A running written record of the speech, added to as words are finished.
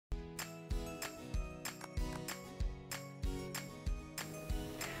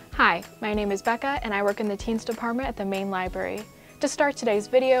Hi, my name is Becca and I work in the Teens Department at the main library. To start today's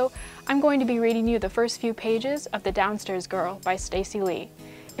video, I'm going to be reading you the first few pages of The Downstairs Girl by Stacey Lee.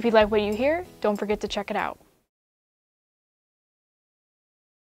 If you like what you hear, don't forget to check it out.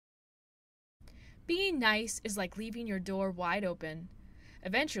 Being nice is like leaving your door wide open.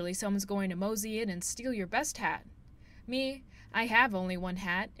 Eventually, someone's going to mosey in and steal your best hat. Me, I have only one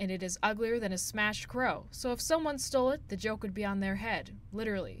hat, and it is uglier than a smashed crow, so if someone stole it, the joke would be on their head,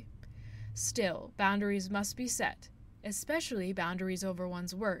 literally. Still, boundaries must be set, especially boundaries over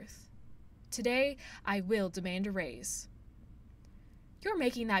one's worth. Today, I will demand a raise. You're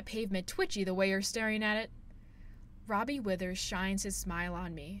making that pavement twitchy the way you're staring at it. Robbie Withers shines his smile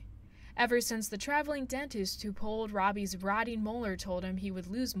on me. Ever since the traveling dentist who pulled Robbie's rotting molar told him he would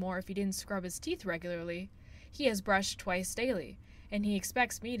lose more if he didn't scrub his teeth regularly, he has brushed twice daily, and he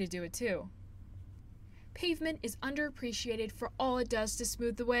expects me to do it too. Pavement is underappreciated for all it does to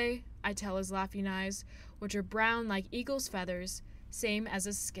smooth the way, I tell his laughing eyes, which are brown like eagle's feathers, same as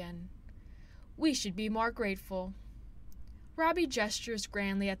his skin. We should be more grateful. Robbie gestures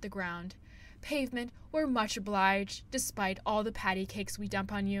grandly at the ground. Pavement, we're much obliged, despite all the patty cakes we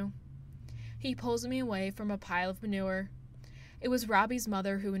dump on you. He pulls me away from a pile of manure. It was Robbie's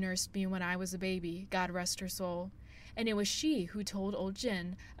mother who nursed me when I was a baby, God rest her soul, and it was she who told old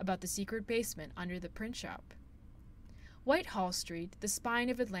Jin about the secret basement under the print shop. Whitehall Street, the spine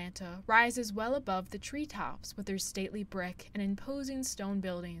of Atlanta, rises well above the treetops with their stately brick and imposing stone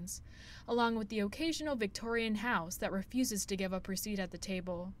buildings, along with the occasional Victorian house that refuses to give up her seat at the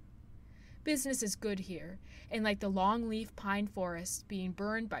table. Business is good here, and like the longleaf pine forests being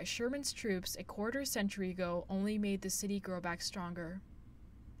burned by Sherman's troops a quarter-century ago only made the city grow back stronger.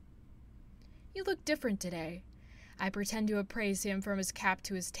 You look different today. I pretend to appraise him from his cap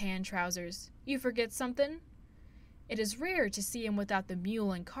to his tan trousers. You forget something? It is rare to see him without the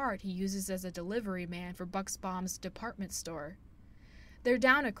mule and cart he uses as a delivery man for Bucksbaum's department store. They're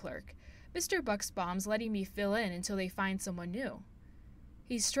down a clerk. Mr. Bucksbaum's letting me fill in until they find someone new.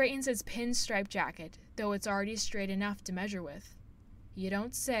 He straightens his pinstripe jacket, though it's already straight enough to measure with. You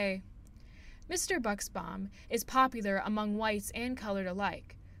don't say. Mr. Bucksbaum is popular among whites and colored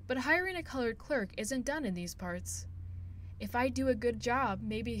alike, but hiring a colored clerk isn't done in these parts. If I do a good job,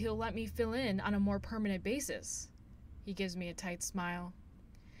 maybe he'll let me fill in on a more permanent basis. He gives me a tight smile.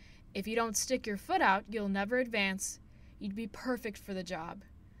 If you don't stick your foot out, you'll never advance. You'd be perfect for the job.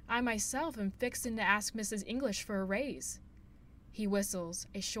 I myself am fixing to ask Mrs. English for a raise. He whistles,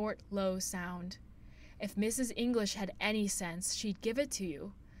 a short, low sound. If Mrs. English had any sense, she'd give it to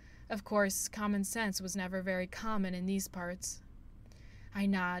you. Of course, common sense was never very common in these parts. I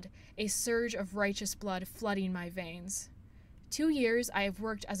nod, a surge of righteous blood flooding my veins. 2 years I have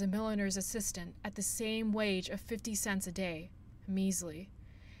worked as a milliner's assistant at the same wage of 50 cents a day. Measly.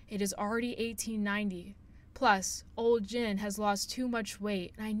 It is already 1890. Plus, old Jin has lost too much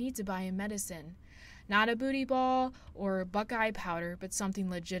weight and I need to buy him medicine. Not a booty ball or Buckeye powder, but something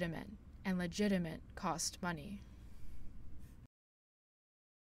legitimate. And legitimate cost money.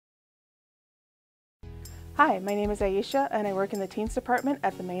 Hi, my name is Aisha and I work in the Teens Department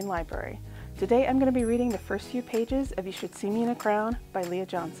at the main library. Today I'm going to be reading the first few pages of You Should See Me in a Crown by Leah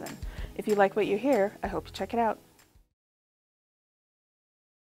Johnson. If you like what you hear, I hope you check it out.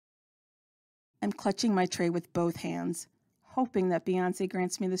 I'm clutching my tray with both hands, hoping that Beyoncé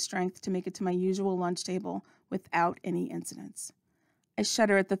grants me the strength to make it to my usual lunch table without any incidents. I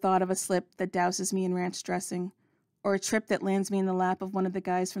shudder at the thought of a slip that douses me in ranch dressing, or a trip that lands me in the lap of one of the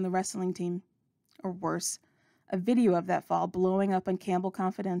guys from the wrestling team. Or worse, a video of that fall blowing up on Campbell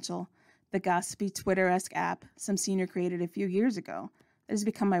Confidential, the gossipy Twitter-esque app some senior created a few years ago that has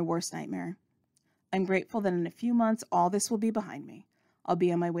become my worst nightmare. I'm grateful that in a few months all this will be behind me. I'll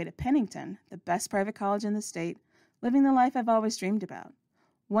be on my way to Pennington, the best private college in the state, living the life I've always dreamed about.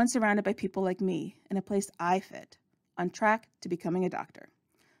 One surrounded by people like me, in a place I fit, on track to becoming a doctor.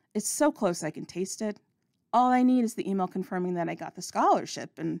 It's so close I can taste it. All I need is the email confirming that I got the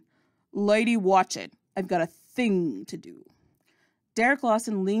scholarship and, lady, watch it. I've got a thing to do. Derek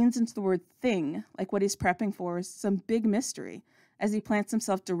Lawson leans into the word thing like what he's prepping for is some big mystery as he plants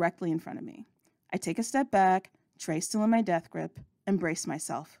himself directly in front of me. I take a step back, tray still in my death grip, and brace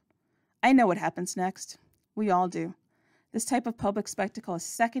myself. I know what happens next. We all do. This type of public spectacle is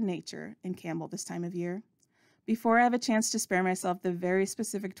second nature in Campbell this time of year. Before I have a chance to spare myself the very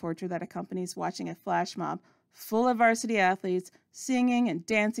specific torture that accompanies watching a flash mob full of varsity athletes singing and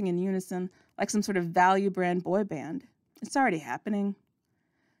dancing in unison like some sort of value brand boy band, it's already happening.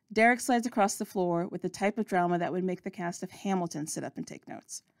 Derek slides across the floor with the type of drama that would make the cast of Hamilton sit up and take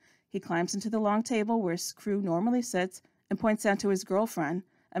notes. He climbs into the long table where his crew normally sits and points down to his girlfriend,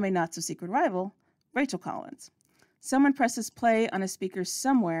 and my not-so-secret rival, Rachel Collins. Someone presses play on a speaker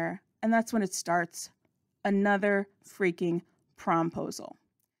somewhere, and that's when it starts. Another freaking promposal.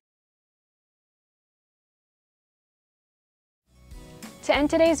 To end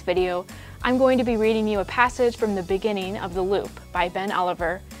today's video, I'm going to be reading you a passage from the beginning of The Loop by Ben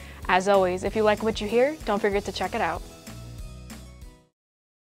Oliver. As always, if you like what you hear, don't forget to check it out.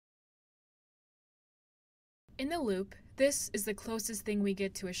 In The Loop, this is the closest thing we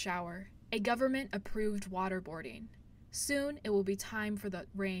get to a shower, a government-approved waterboarding. Soon it will be time for the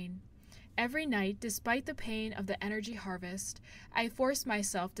rain. Every night, despite the pain of the energy harvest, I force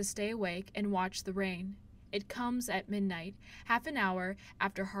myself to stay awake and watch the rain. It comes at midnight, half an hour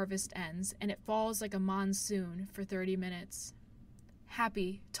after harvest ends, and it falls like a monsoon for 30 minutes.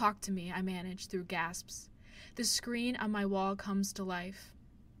 Happy, talk to me, I manage through gasps. The screen on my wall comes to life.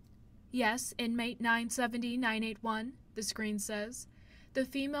 Yes, inmate 970-981, the screen says. The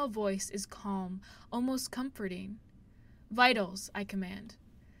female voice is calm, almost comforting. Vitals, I command.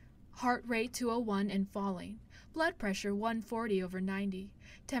 Heart rate 201 and falling. Blood pressure 140/90.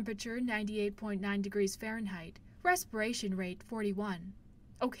 Temperature 98.9 degrees Fahrenheit. Respiration rate 41.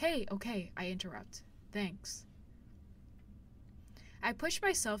 Okay, I interrupt. Thanks. I push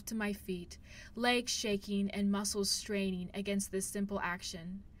myself to my feet, legs shaking and muscles straining against this simple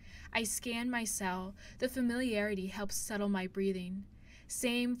action. I scan my cell. The familiarity helps settle my breathing.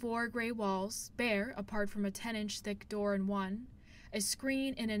 Same 4 gray walls, bare apart from a 10-inch thick door in one, a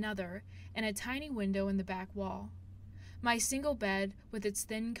screen in another, and a tiny window in the back wall. My single bed with its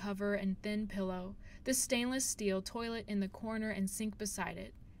thin cover and thin pillow, the stainless steel toilet in the corner and sink beside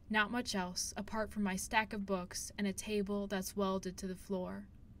it. Not much else, apart from my stack of books and a table that's welded to the floor.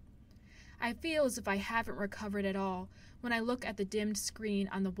 I feel as if I haven't recovered at all when I look at the dimmed screen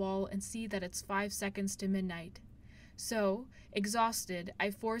on the wall and see that it's 5 seconds to midnight. So, exhausted, I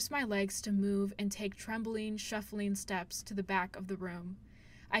force my legs to move and take trembling, shuffling steps to the back of the room.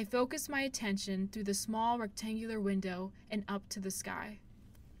 I focus my attention through the small rectangular window and up to the sky.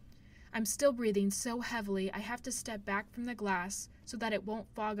 I'm still breathing so heavily I have to step back from the glass so that it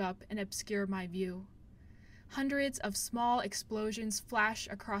won't fog up and obscure my view. Hundreds of small explosions flash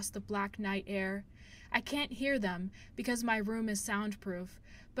across the black night air. I can't hear them because my room is soundproof,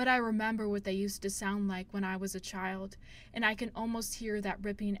 but I remember what they used to sound like when I was a child, and I can almost hear that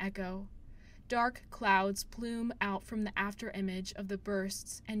ripping echo. Dark clouds plume out from the afterimage of the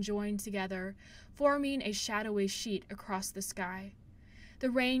bursts and join together, forming a shadowy sheet across the sky. The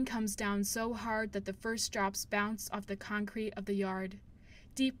rain comes down so hard that the first drops bounce off the concrete of the yard.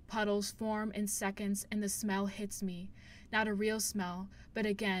 Deep puddles form in seconds and the smell hits me. Not a real smell, but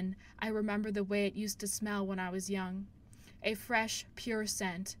again, I remember the way it used to smell when I was young. A fresh, pure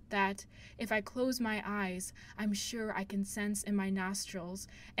scent that, if I close my eyes, I'm sure I can sense in my nostrils,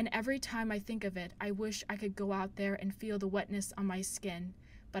 and every time I think of it, I wish I could go out there and feel the wetness on my skin,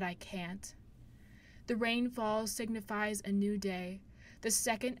 but I can't. The rainfall signifies a new day, the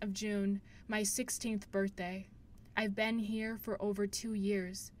 2nd of June, my 16th birthday. I've been here for over 2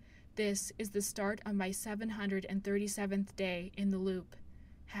 years. This is the start of my 737th day in the loop.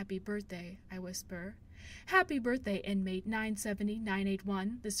 Happy birthday, I whisper. Happy birthday, inmate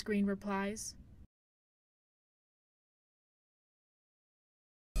 970-981, the screen replies.